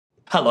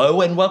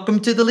Hello and welcome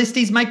to the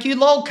Listies Make You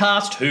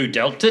Lolcast Who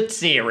Dealt It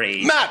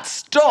series. Matt,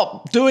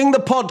 stop doing the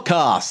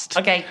podcast.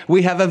 Okay.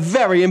 We have a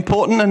very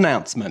important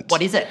announcement.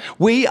 What is it?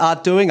 We are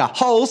doing a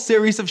whole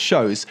series of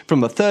shows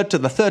from the 3rd to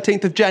the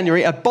 13th of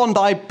January at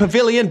Bondi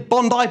Pavilion,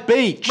 Bondi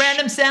Beach.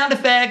 Random sound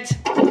effect.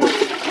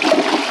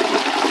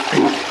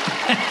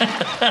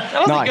 That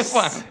was Nice. a good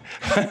one.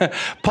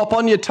 Pop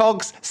on your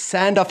togs,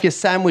 sand off your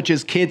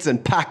sandwiches, kids,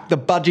 and pack the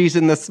budgies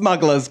and the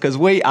smugglers, because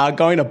we are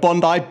going to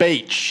Bondi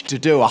Beach to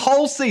do a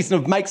whole season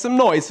of Make Some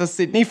Noise for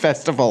Sydney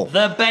Festival.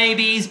 The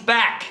baby's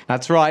back.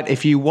 That's right.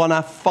 If you want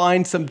to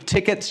find some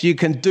tickets, you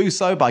can do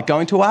so by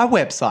going to our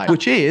website,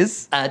 which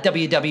is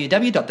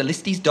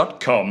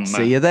www.thelisties.com.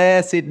 See you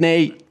there,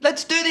 Sydney.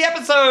 Let's do the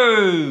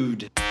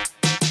episode.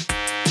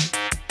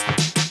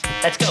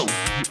 Let's go.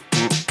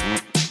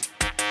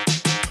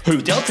 Who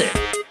dealt it?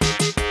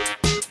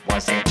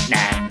 Was it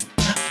Nan?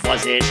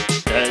 Was it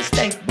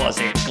Thursday? Was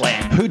it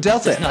Glenn? Who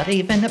dealt There's it? not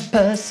even a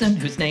person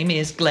whose name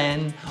is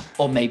Glenn.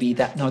 Or maybe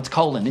no, it's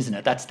Colin, isn't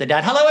it? That's the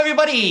dad. Hello,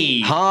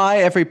 everybody. Hi,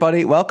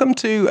 everybody. Welcome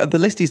to the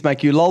Listies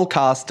Make You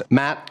Lolcast.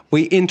 Matt,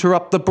 we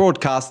interrupt the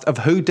broadcast of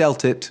Who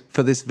Dealt It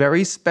for this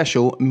very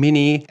special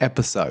mini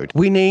episode.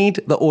 We need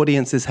the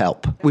audience's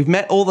help. We've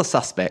met all the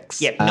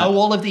suspects. Yep, know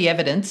all of the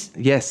evidence.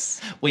 Yes.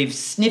 We've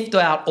sniffed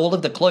out all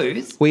of the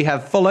clues. We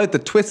have followed the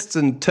twists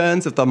and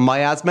turns of the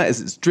miasma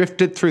as it's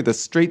drifted through the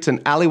streets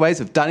and alleyways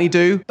of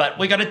Dunedoo. But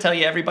we got to tell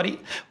you, everybody,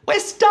 we're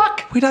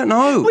stuck. We don't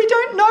know. We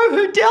don't know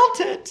who dealt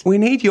it. We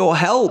need your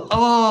help.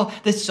 Oh,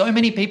 there's so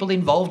many people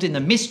involved in the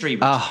mystery. So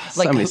many who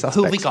have we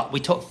suspects.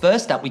 got?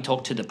 First up, we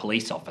talked to the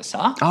police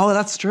officer. Oh,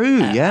 that's true.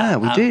 Yeah,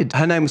 we did.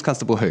 Her name was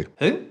Constable Who?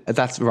 Who?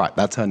 That's right.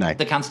 That's her name.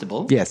 The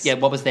constable. Yes. Yeah,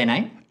 what was their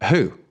name?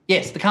 Who?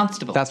 Yes, the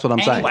constable. That's what I'm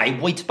saying. Anyway,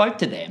 we spoke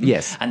to them.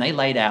 Yes. And they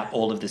laid out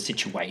all of the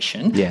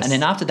situation. Yes. And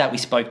then after that, we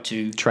spoke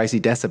to... Tracy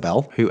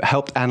Decibel, who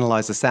helped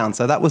analyse the sound.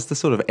 So that was the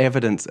sort of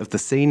evidence of the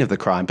scene of the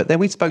crime. But then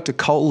we spoke to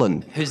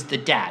Colin. Who's the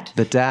dad.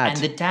 The dad. And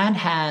the dad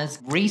has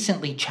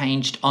recently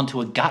changed onto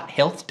a gut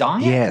health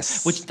diet.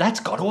 Yes. Which that's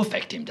got to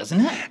affect him,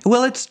 doesn't it?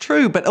 Well, it's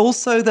true, but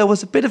also there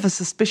was a bit of a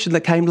suspicion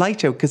that came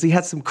later because he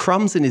had some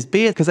crumbs in his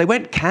beard because they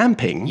went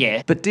camping.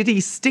 Yeah. But did he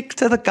stick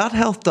to the gut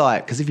health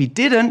diet? Because if he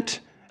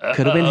didn't,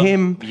 could have been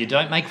him. You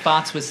don't make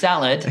farts with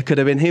salad. It could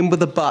have been him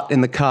with a butt in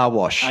the car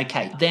wash.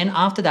 Okay. Then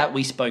after that,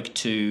 we spoke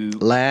to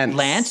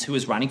Lance. who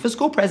was running for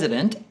school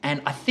president,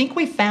 and I think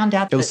we found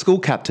out It was school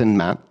captain,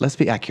 Matt. Let's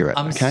be accurate,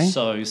 I'm okay?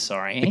 so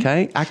sorry.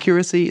 Okay?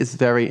 Accuracy is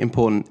very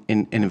important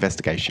in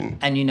investigation.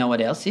 And you know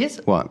what else is?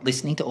 What?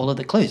 Listening to all of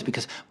the clues.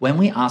 Because when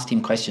we asked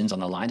him questions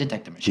on the lie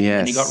detector machine,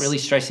 and he Yes. got really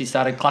stressed, he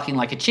started clucking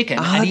like a chicken.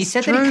 Ah, and he that's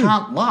said that he true.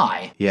 can't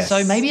lie. Yes.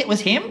 So maybe it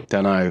was him?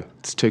 Don't know.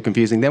 It's too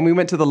confusing. Then we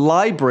went to the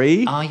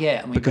library. Oh,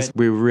 yeah. And Because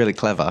we were really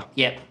clever.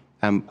 Yep.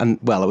 And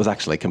well, it was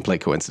actually a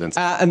complete coincidence.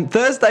 And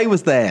Thursday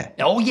was there.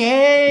 Oh,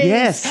 yes.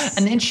 Yes.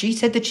 And then she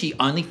said that she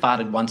only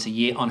farted once a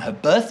year on her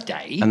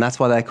birthday. And that's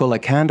why they call her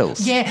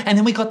candles. Yeah, and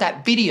then we got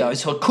that video,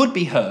 so it could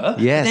be her.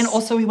 Yes. And then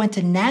also we went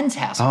to Nan's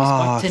house. And Oh, we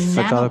I spoke to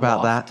forgot Nana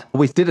about Waft. that.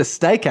 We did a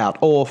stakeout,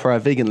 or for our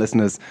vegan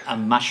listeners. A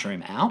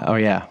mushroom out. Oh,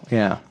 yeah,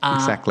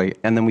 exactly.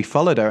 And then we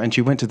followed her, and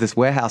she went to this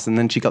warehouse, and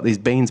then she got these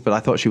beans, but I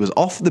thought she was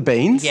off the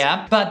beans.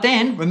 Yeah, but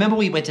then remember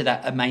we went to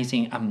that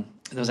amazing.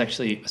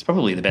 It was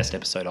probably the best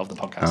episode of the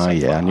podcast. Oh, so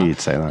yeah, far. I knew you'd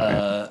say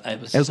that.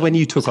 It was when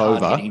you took over.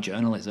 hard-hitting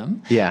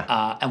journalism.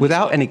 Yeah, and we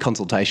without spoke- any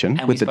consultation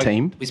and with we the spoke-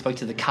 team. We spoke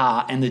to the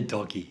car and the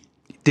doggy.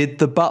 Did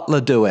the butler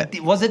do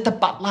it? Was it the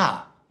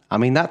butler? I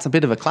mean, that's a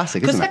bit of a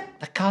classic, Because isn't it?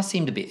 the car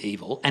seemed a bit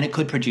evil and it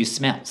could produce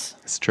smells.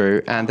 It's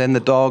true. And then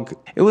the dog,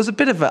 it was a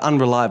bit of an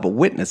unreliable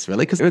witness,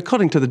 really, because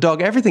according to the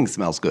dog, everything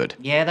smells good.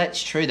 Yeah,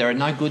 that's true. There are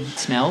no good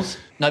smells,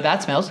 no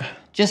bad smells,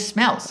 just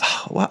smells.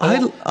 Well,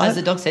 Or, as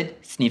the dog said,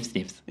 sniff,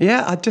 sniffs.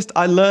 Yeah,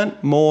 I learned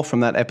more from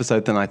that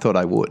episode than I thought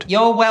I would.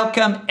 You're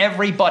welcome,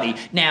 everybody.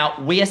 Now,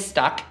 we're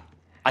stuck.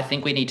 I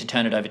think we need to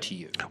turn it over to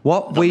you.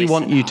 What the we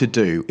want you listener. to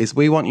do is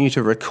we want you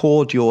to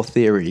record your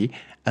theory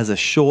as a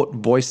short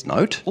voice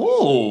note,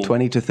 Ooh.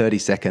 20 to 30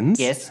 seconds,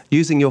 Yes.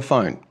 using your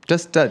phone.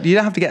 Just you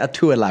don't have to get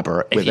too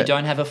elaborate If with you it.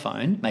 don't have a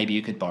phone, maybe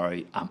you could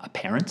borrow a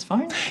parent's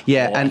phone.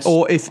 Yeah,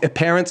 or if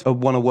parents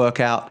want to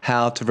work out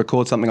how to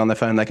record something on their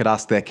phone, they could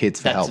ask their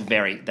kids for help.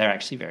 They're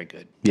actually very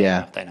good.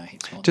 Yeah. They know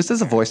heaps more. Just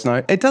as a voice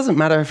note, it doesn't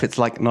matter if it's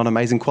like not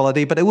amazing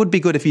quality, but it would be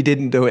good if you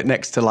didn't do it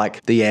next to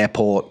like the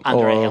airport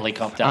Under or a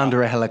helicopter.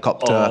 Under a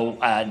helicopter. Or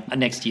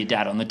next to your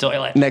dad on the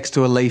toilet. Next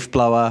to a leaf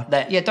blower.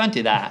 Don't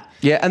do that.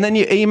 Yeah, and then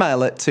you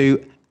email it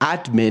to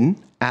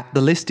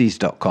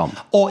admin@thelisties.com.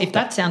 Or if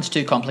that sounds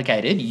too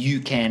complicated, you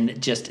can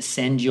just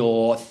send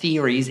your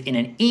theories in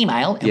an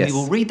email and Yes. we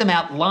will read them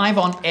out live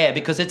on air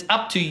because it's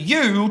up to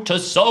you to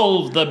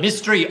solve the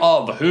mystery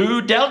of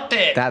who dealt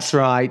it. That's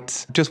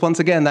right. Just once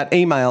again, that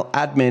email,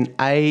 admin,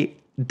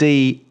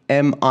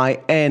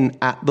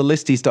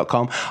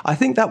 admin@thelisties.com. I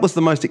think that was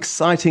the most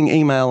exciting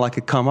email I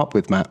could come up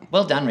with, Matt.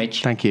 Well done,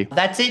 Rich. Thank you.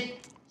 That's it.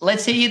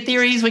 Let's hear your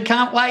theories. We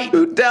can't wait.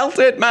 Who dealt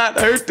it, Matt?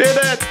 Who did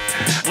it?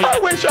 I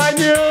wish I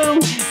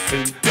knew.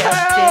 Who dealt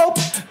Help!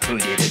 it? Who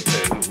did it?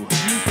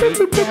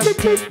 Who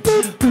dealt it?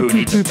 Who did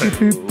me the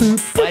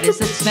poo. Why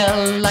does it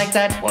smell like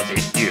that? Was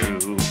it you?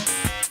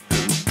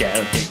 Who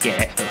dealt it?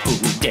 Yeah,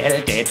 who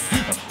dealt it?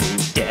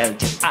 Who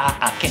dealt it?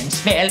 I can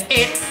smell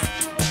it.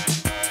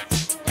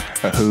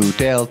 Who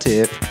dealt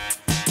it?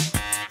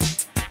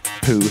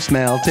 Who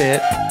smelt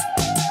it?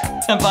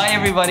 Bye,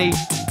 everybody.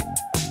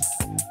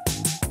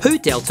 Who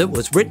Dealt It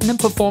was written and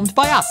performed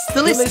by us,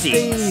 the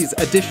Listies.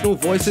 Additional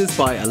voices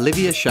by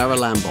Olivia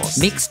Charalambos.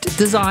 Mixed,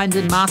 designed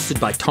and mastered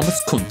by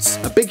Thomas Kuntz.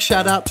 A big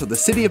shout out to the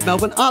City of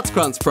Melbourne Arts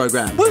Grants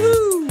Program.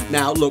 Woohoo!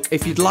 Now, look,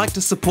 if you'd like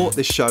to support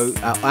this show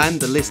and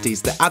the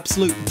Listies, the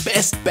absolute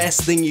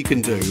best thing you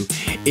can do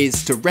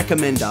is to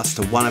recommend us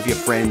to one of your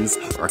friends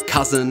or a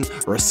cousin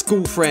or a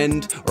school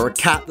friend or a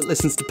cat that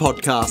listens to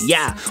podcasts.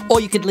 Yeah, or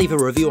you could leave a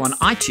review on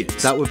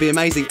iTunes. That would be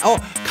amazing. Oh,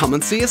 come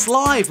and see us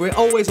live. We're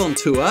always on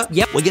tour.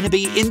 Yep, we're going to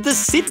be in the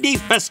Sydney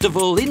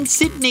Festival in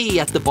Sydney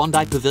at the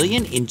Bondi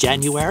Pavilion in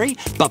January.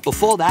 But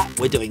before that,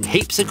 we're doing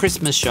heaps of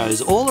Christmas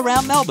shows all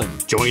around Melbourne.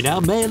 Join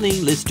our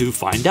mailing list to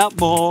find out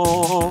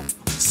more.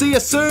 See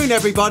you soon,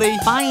 everybody.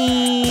 Bye.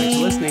 Thanks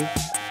for listening.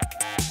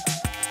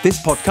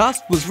 This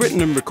podcast was written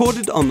and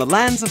recorded on the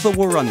lands of the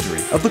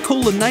Wurundjeri of the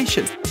Kulin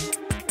Nation.